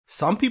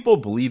Some people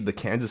believe the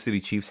Kansas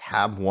City Chiefs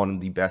have one of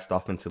the best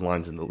offensive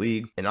lines in the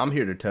league, and I'm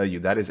here to tell you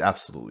that is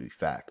absolutely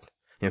fact.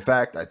 In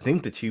fact, I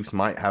think the Chiefs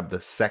might have the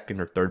second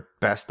or third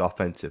best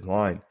offensive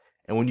line.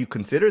 And when you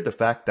consider the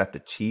fact that the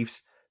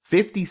Chiefs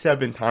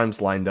 57 times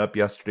lined up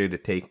yesterday to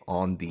take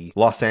on the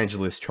Los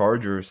Angeles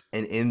Chargers,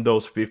 and in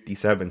those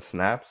 57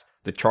 snaps,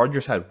 the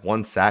Chargers had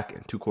 1 sack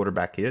and 2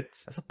 quarterback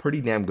hits, that's a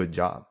pretty damn good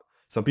job.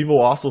 Some people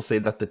also say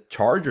that the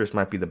Chargers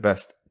might be the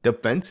best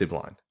defensive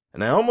line.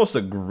 And I almost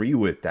agree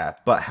with that,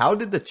 but how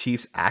did the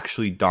Chiefs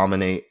actually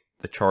dominate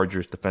the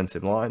Chargers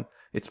defensive line?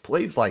 It's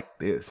plays like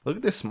this. Look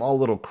at this small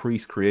little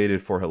crease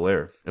created for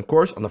Hilaire. Of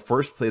course, on the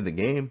first play of the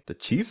game, the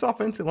Chiefs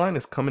offensive line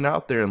is coming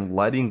out there and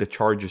letting the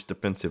Chargers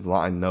defensive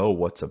line know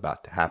what's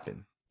about to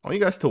happen. I want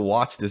you guys to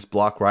watch this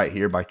block right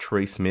here by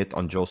Trey Smith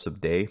on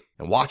Joseph Day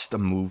and watch the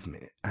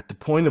movement. At the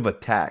point of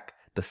attack,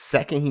 the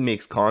second he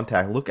makes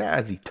contact, look at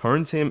as he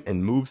turns him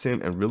and moves him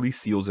and really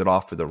seals it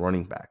off for the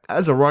running back.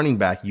 As a running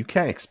back, you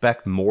can't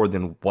expect more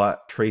than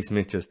what Trey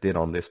Smith just did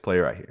on this play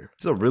right here.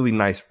 It's a really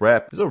nice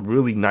rep. It's a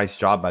really nice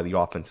job by the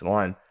offensive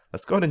line.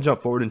 Let's go ahead and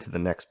jump forward into the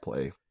next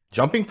play.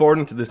 Jumping forward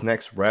into this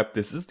next rep,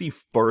 this is the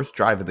first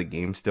drive of the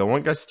game still. I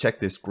want you guys to check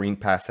this screen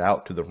pass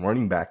out to the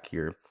running back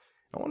here.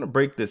 I want to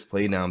break this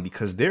play down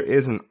because there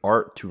is an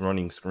art to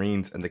running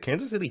screens, and the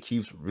Kansas City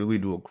Chiefs really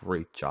do a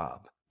great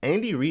job.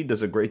 Andy Reid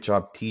does a great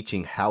job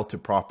teaching how to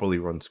properly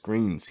run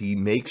screens. He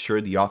makes sure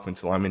the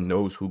offensive lineman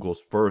knows who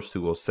goes first,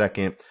 who goes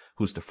second,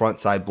 who's the front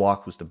side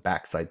block, who's the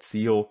backside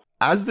seal.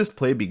 As this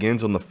play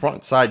begins on the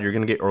front side, you're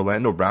going to get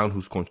Orlando Brown,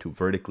 who's going to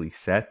vertically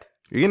set.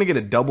 You're going to get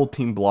a double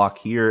team block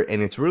here,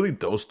 and it's really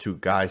those two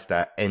guys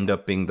that end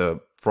up being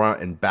the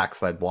front and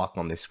backside block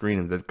on this screen,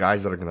 and the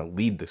guys that are going to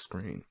lead the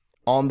screen.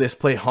 On this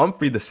play,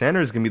 Humphrey, the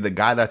center, is going to be the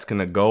guy that's going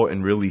to go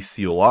and really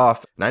seal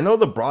off. And I know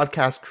the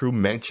broadcast crew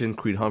mentioned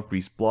Creed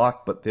Humphrey's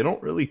block, but they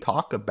don't really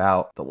talk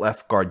about the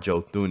left guard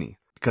Joe Thuney.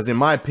 Because in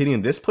my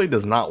opinion, this play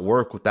does not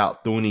work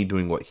without Thuney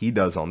doing what he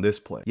does on this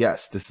play.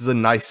 Yes, this is a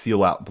nice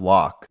seal out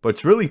block, but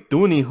it's really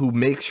Thuney who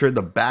makes sure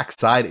the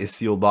backside is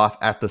sealed off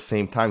at the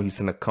same time. He's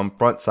going to come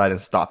front side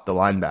and stop the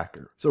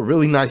linebacker. So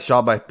really nice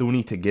job by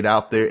Thuney to get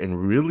out there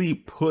and really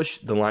push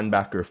the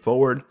linebacker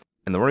forward.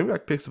 And the running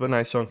back picks up a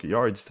nice chunk of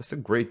yards. That's a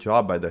great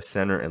job by the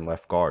center and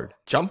left guard.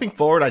 Jumping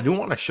forward, I do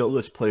want to show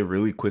this play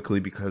really quickly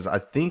because I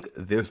think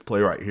this play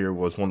right here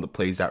was one of the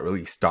plays that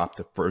really stopped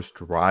the first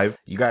drive.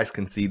 You guys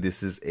can see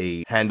this is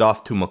a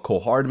handoff to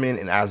Mecole Hardman.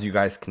 And as you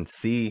guys can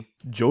see,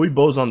 Joey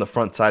Bosa on the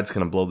front side is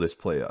going to blow this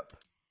play up.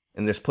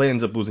 And this play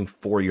ends up losing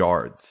 4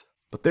 yards.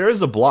 But there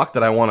is a block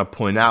that I want to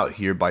point out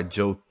here by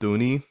Joe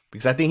Thuney,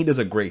 because I think he does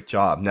a great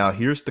job. Now,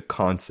 here's the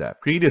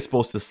concept. Creed is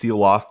supposed to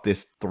seal off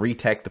this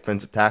 3-tech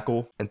defensive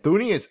tackle, and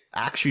Thuney is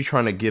actually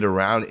trying to get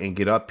around and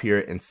get up here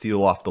and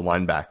seal off the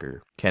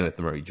linebacker, Kenneth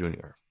Murray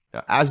Jr.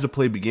 Now, as the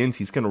play begins,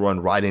 he's going to run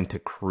right into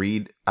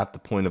Creed at the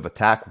point of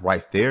attack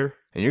right there.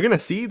 And you're going to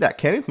see that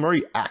Kenneth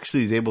Murray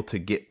actually is able to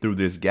get through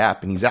this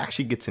gap, and he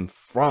actually gets in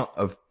front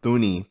of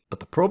Thuney.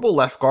 But the Pro Bowl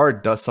left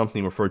guard does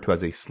something referred to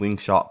as a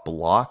slingshot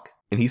block.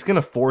 And he's going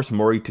to force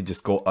Murray to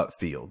just go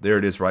upfield. There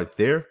it is right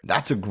there.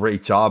 That's a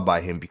great job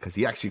by him because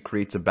he actually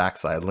creates a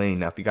backside lane.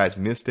 Now, if you guys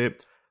missed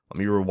it, let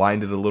me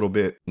rewind it a little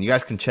bit. And you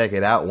guys can check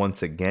it out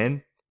once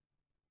again.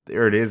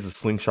 There it is, the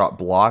slingshot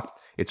block.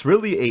 It's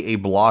really a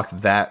block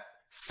that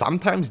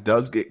sometimes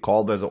does get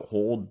called as a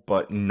hold,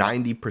 but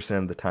 90%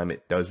 of the time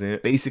it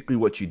doesn't. Basically,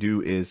 what you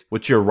do is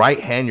with your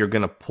right hand, you're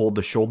going to pull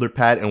the shoulder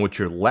pad, and with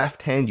your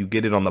left hand, you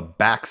get it on the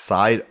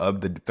backside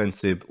of the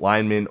defensive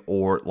lineman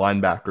or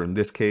linebacker in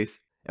this case.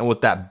 And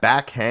with that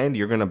backhand,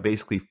 you're going to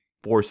basically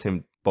force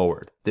him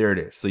forward. There it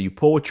is. So you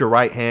pull with your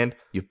right hand,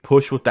 you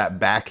push with that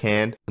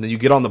backhand, and then you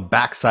get on the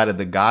backside of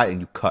the guy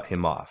and you cut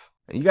him off.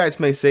 And you guys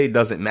may say it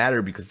doesn't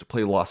matter because the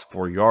play lost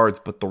 4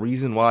 yards, but the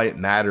reason why it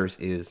matters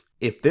is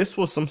if this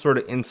was some sort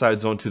of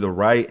inside zone to the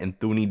right and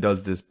Thuney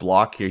does this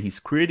block here, he's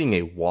creating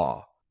a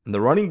wall. And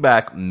the running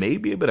back may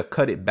be able to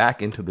cut it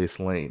back into this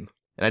lane.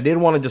 And I did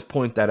want to just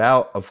point that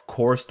out. Of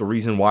course, the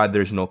reason why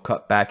there's no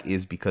cutback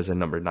is because of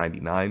number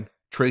 99.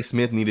 Trey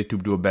Smith needed to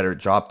do a better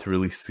job to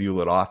really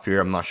seal it off here.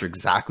 I'm not sure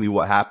exactly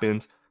what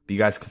happens, but you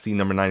guys can see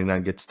number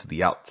 99 gets to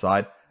the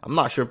outside. I'm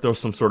not sure if there was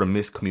some sort of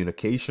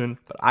miscommunication,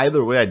 but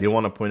either way, I did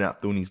want to point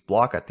out Thuney's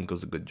block. I think it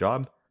was a good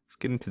job. Let's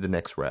get into the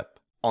next rep.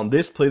 On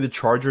this play, the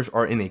Chargers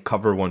are in a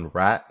cover 1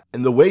 rat,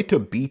 and the way to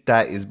beat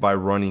that is by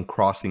running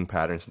crossing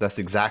patterns. That's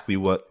exactly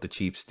what the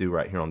Chiefs do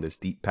right here on this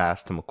deep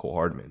pass to Mecole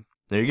Hardman.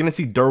 Now you're going to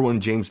see Derwin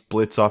James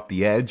blitz off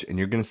the edge, and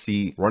you're going to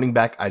see running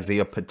back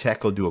Isaiah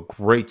Pacheco do a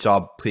great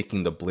job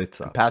picking the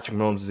blitz up. Patrick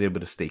Mahomes is able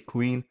to stay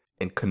clean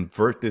and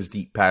convert this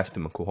deep pass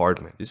to Mecole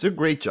Hardman. This is a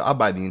great job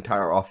by the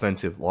entire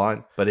offensive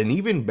line, but an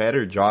even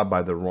better job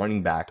by the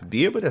running back to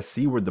be able to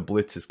see where the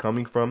blitz is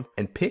coming from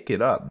and pick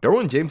it up.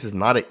 Derwin James is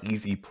not an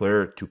easy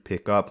player to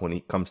pick up when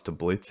it comes to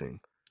blitzing.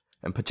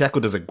 And Pacheco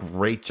does a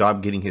great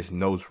job getting his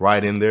nose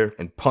right in there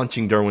and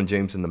punching Derwin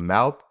James in the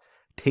mouth,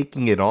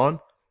 taking it on.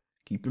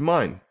 Keep in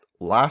mind,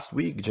 last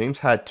week, James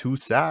had 2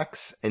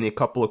 sacks and a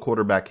couple of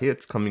quarterback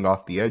hits coming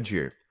off the edge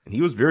here. And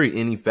he was very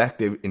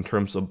ineffective in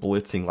terms of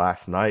blitzing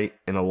last night,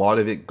 and a lot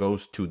of it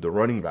goes to the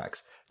running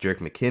backs. Jerick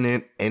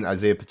McKinnon and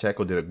Isaiah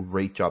Pacheco did a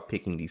great job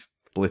picking these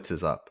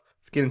blitzes up.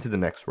 Let's get into the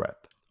next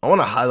rep. I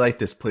want to highlight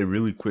this play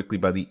really quickly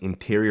by the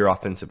interior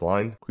offensive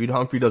line. Creed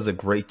Humphrey does a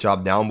great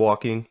job down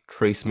blocking.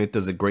 Trey Smith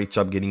does a great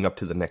job getting up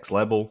to the next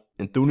level.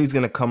 And Thuney's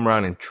going to come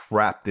around and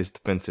trap this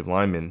defensive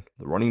lineman.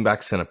 The running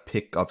back's going to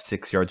pick up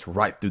 6 yards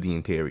right through the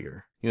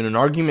interior. You know, an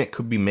argument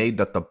could be made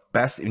that the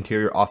best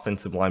interior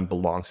offensive line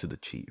belongs to the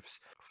Chiefs.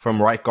 From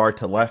right guard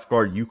to left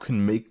guard, you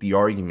can make the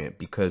argument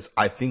because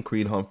I think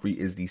Creed Humphrey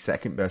is the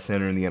second best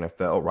center in the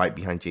NFL right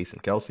behind Jason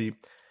Kelce.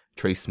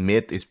 Trey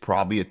Smith is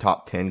probably a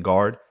top 10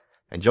 guard.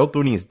 And Joe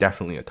Thuney is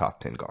definitely a top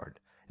 10 guard.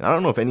 And I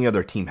don't know if any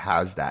other team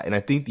has that. And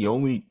I think the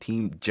only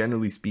team,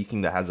 generally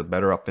speaking, that has a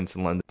better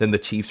offensive line than the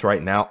Chiefs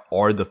right now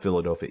are the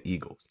Philadelphia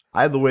Eagles.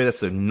 Either way,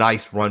 that's a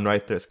nice run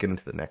right there. Let's get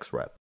into the next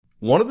rep.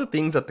 One of the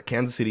things that the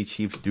Kansas City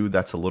Chiefs do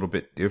that's a little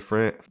bit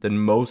different than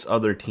most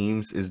other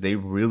teams is they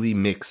really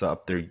mix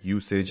up their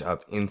usage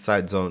of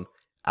inside zone,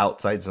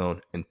 outside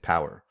zone, and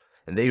power.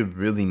 And they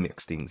really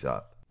mix things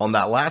up. On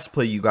that last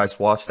play, you guys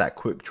watched that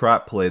quick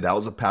trap play. That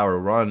was a power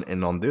run.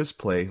 And on this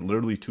play,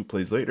 literally 2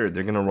 plays later,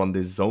 they're going to run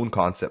this zone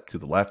concept to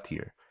the left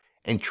here.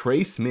 And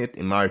Trey Smith,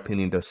 in my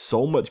opinion, does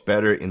so much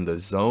better in the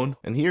zone.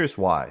 And here's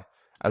why.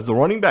 As the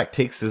running back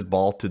takes this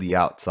ball to the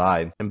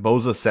outside and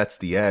Bosa sets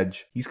the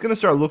edge, he's going to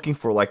start looking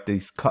for like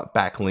these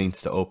cutback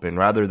lanes to open.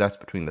 Rather, that's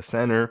between the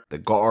center, the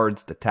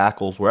guards, the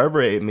tackles,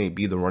 wherever it may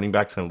be, the running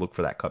back's going to look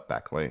for that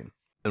cutback lane.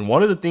 And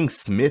one of the things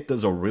Smith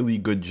does a really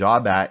good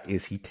job at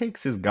is he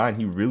takes his guy and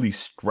he really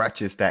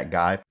stretches that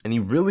guy and he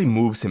really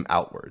moves him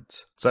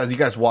outwards. So as you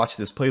guys watch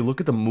this play, look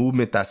at the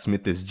movement that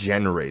Smith is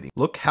generating.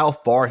 Look how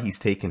far he's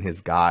taken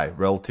his guy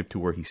relative to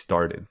where he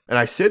started. And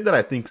I said that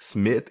I think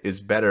Smith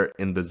is better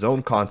in the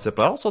zone concept,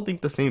 but I also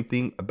think the same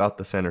thing about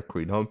the center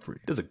Creed Humphrey.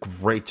 He does a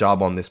great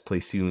job on this play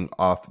sealing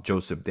off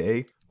Joseph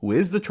Day, who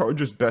is the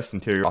Chargers' best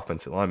interior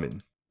offensive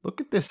lineman. Look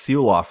at this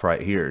seal off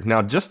right here.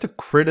 Now, just to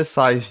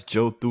criticize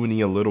Joe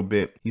Thuney a little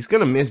bit, he's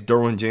going to miss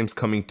Derwin James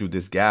coming through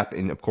this gap.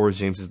 And of course,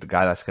 James is the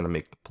guy that's going to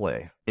make the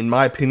play. In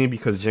my opinion,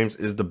 because James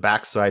is the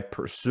backside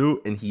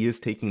pursuit and he is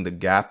taking the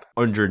gap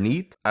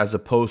underneath as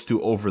opposed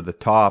to over the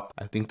top,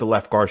 I think the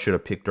left guard should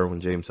have picked Derwin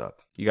James up.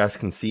 You guys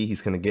can see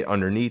he's going to get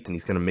underneath and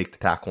he's going to make the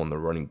tackle on the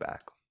running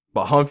back.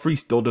 But Humphrey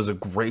still does a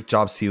great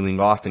job sealing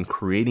off and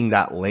creating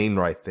that lane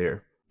right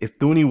there. If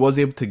Thuney was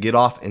able to get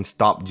off and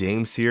stop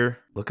James here,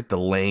 look at the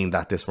lane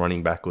that this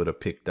running back would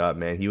have picked up,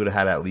 man. He would have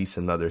had at least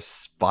another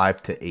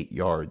 5 to 8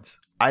 yards.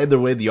 Either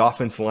way, the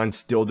offensive line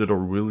still did a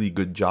really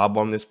good job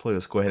on this play.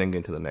 Let's go ahead and get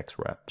into the next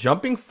rep.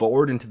 Jumping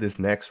forward into this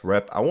next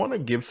rep, I want to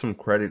give some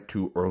credit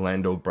to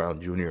Orlando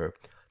Brown Jr.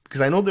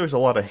 because I know there's a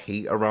lot of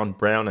hate around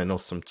Brown. I know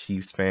some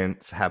Chiefs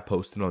fans have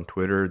posted on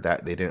Twitter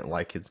that they didn't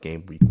like his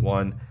game week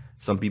 1.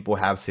 Some people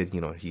have said, you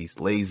know, he's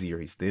lazy or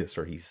he's this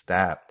or he's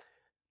that.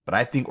 But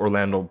I think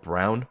Orlando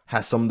Brown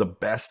has some of the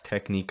best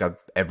technique I've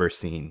ever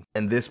seen.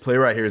 And this play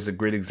right here is a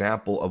great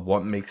example of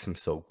what makes him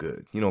so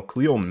good. You know,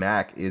 Khalil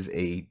Mack is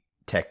a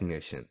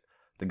technician.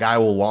 The guy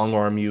will long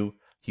arm you.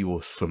 He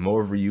will swim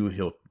over you.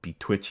 He'll be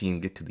twitchy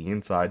and get to the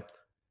inside.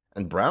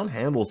 And Brown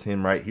handles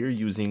him right here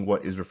using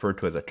what is referred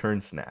to as a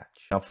turn snatch.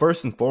 Now,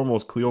 first and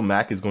foremost, Khalil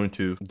Mack is going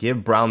to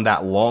give Brown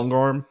that long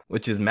arm,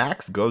 which is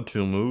Mack's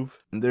go-to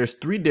move. And there's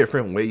 3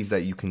 different ways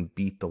that you can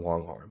beat the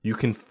long arm. You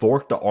can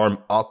fork the arm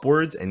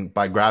upwards and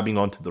by grabbing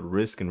onto the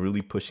wrist and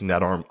really pushing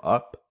that arm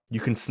up.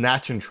 You can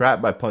snatch and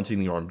trap by punching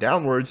the arm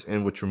downwards,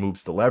 and which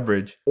removes the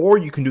leverage. Or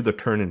you can do the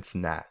turn and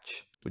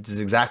snatch, which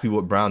is exactly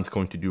what Brown's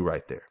going to do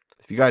right there.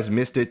 If you guys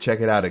missed it, check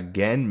it out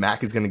again.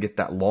 Mack is going to get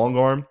that long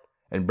arm.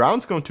 And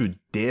Brown's going to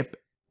dip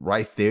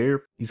right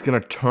there. He's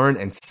going to turn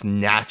and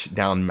snatch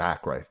down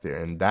Mack right there.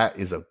 And that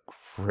is a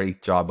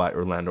great job by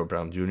Orlando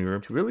Brown Jr.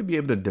 to really be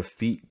able to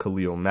defeat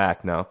Khalil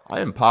Mack. Now, I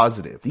am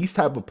positive these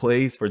type of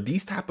plays, for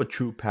these type of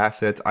true pass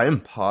sets, I am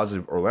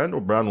positive Orlando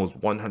Brown was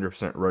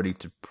 100% ready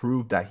to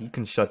prove that he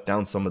can shut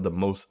down some of the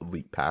most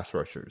elite pass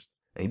rushers.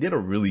 And he did a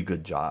really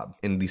good job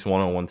in these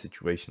one-on-one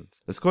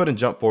situations. Let's go ahead and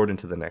jump forward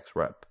into the next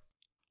rep.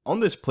 On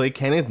this play,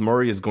 Kenneth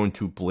Murray is going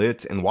to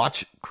blitz and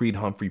watch Creed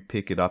Humphrey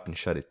pick it up and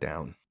shut it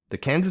down. The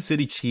Kansas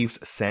City Chiefs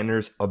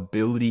center's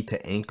ability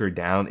to anchor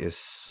down is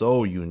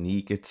so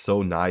unique. It's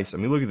so nice. I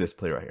mean, look at this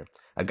play right here.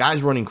 A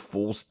guy's running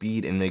full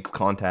speed and makes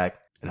contact,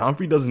 and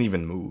Humphrey doesn't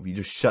even move. He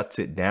just shuts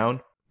it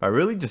down by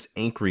really just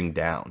anchoring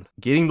down,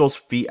 getting those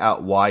feet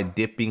out wide,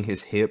 dipping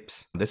his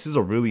hips. This is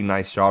a really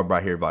nice job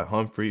right here by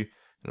Humphrey.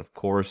 And of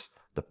course,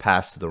 the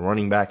pass to the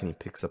running back, and he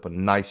picks up a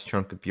nice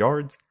chunk of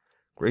yards.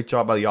 Great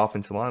job by the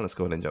offensive line. Let's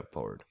go ahead and jump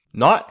forward.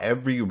 Not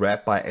every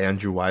rep by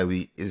Andrew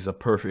Wiley is a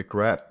perfect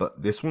rep,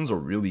 but this one's a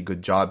really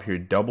good job here.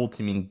 Double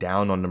teaming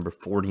down on number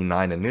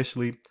 49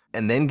 initially,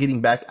 and then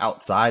getting back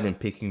outside and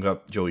picking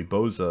up Joey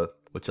Bosa,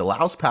 which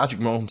allows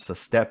Patrick Mahomes to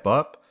step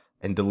up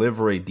and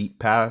deliver a deep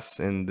pass.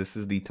 And this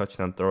is the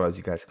touchdown throw, as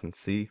you guys can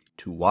see,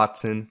 to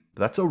Watson.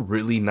 That's a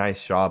really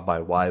nice job by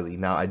Wiley.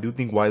 Now, I do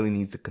think Wiley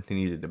needs to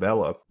continue to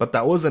develop, but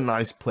that was a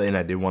nice play, and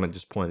I did want to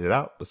just point it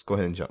out. Let's go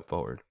ahead and jump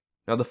forward.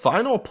 Now, the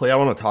final play I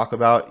want to talk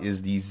about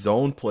is the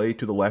zone play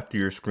to the left of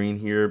your screen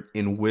here,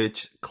 in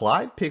which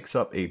Clyde picks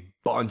up a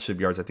bunch of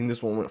yards. I think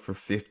this one went for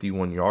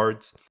 51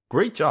 yards.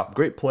 Great job,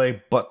 great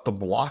play, but the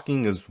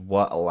blocking is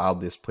what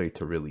allowed this play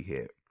to really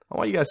hit. I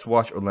want you guys to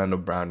watch Orlando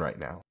Brown right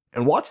now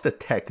and watch the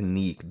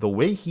technique, the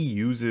way he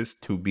uses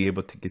to be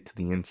able to get to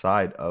the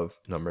inside of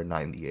number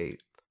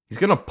 98. He's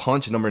going to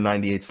punch number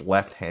 98's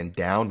left hand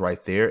down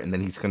right there, and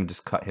then he's going to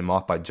just cut him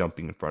off by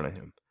jumping in front of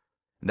him.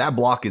 That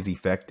block is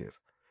effective.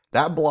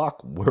 That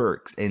block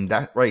works, and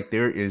that right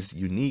there is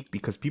unique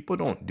because people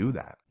don't do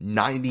that.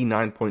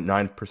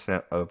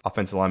 99.9% of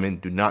offensive linemen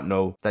do not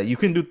know that you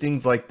can do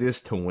things like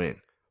this to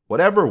win.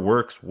 Whatever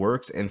works,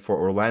 works, and for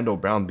Orlando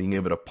Brown, being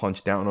able to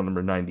punch down on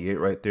number 98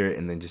 right there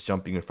and then just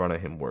jumping in front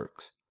of him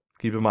works.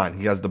 Keep in mind,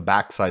 he has the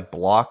backside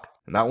block,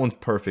 and that one's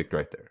perfect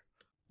right there.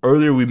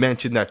 Earlier, we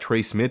mentioned that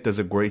Trey Smith does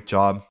a great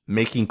job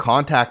making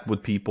contact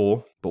with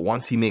people, but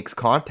once he makes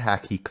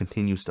contact, he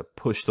continues to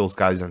push those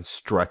guys and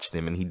stretch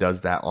them, and he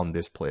does that on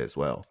this play as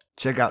well.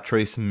 Check out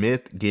Trey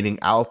Smith getting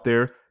out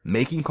there,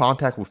 making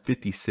contact with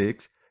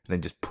 56, and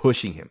then just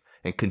pushing him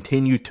and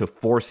continue to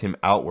force him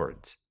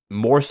outwards.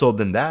 More so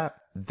than that,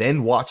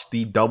 then watch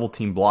the double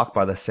team block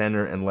by the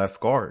center and left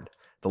guard.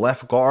 The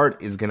left guard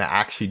is going to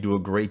actually do a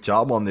great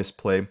job on this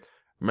play.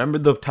 Remember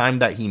the time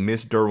that he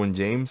missed Derwin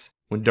James?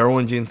 When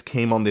Derwin James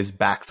came on this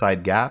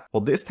backside gap,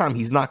 well, this time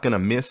he's not going to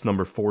miss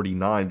number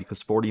 49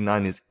 because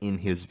 49 is in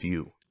his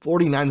view.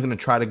 49 is going to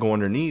try to go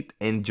underneath,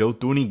 and Joe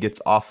Thuney gets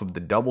off of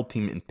the double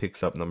team and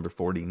picks up number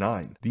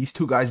 49. These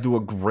two guys do a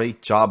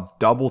great job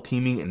double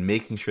teaming and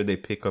making sure they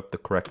pick up the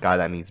correct guy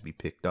that needs to be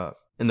picked up.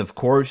 And of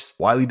course,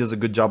 Wiley does a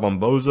good job on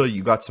Boza.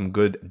 You got some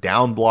good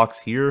down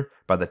blocks here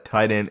by the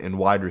tight end and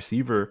wide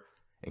receiver,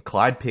 and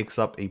Clyde picks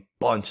up a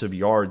bunch of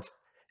yards.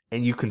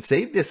 And you can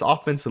say this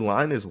offensive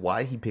line is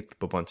why he picked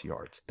up a bunch of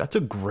yards. That's a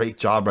great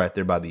job right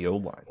there by the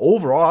O-line.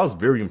 Overall, I was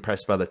very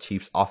impressed by the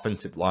Chiefs'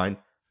 offensive line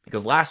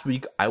because last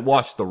week I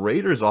watched the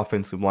Raiders'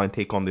 offensive line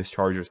take on this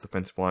Chargers'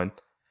 defensive line.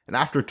 And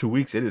after 2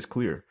 weeks, it is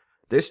clear.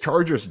 This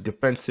Chargers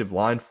defensive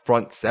line,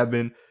 front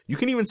seven, you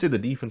can even say the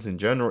defense in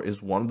general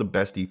is one of the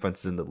best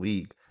defenses in the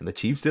league. And the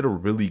Chiefs did a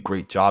really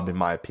great job, in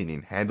my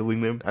opinion, handling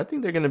them. I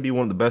think they're going to be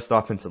one of the best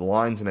offensive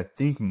lines, and I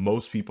think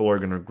most people are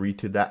going to agree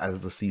to that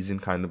as the season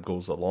kind of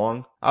goes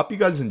along. I hope you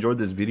guys enjoyed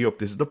this video. If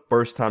this is the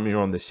first time you're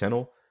on this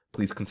channel,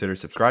 please consider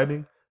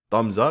subscribing,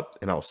 thumbs up,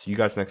 and I'll see you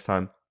guys next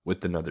time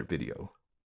with another video.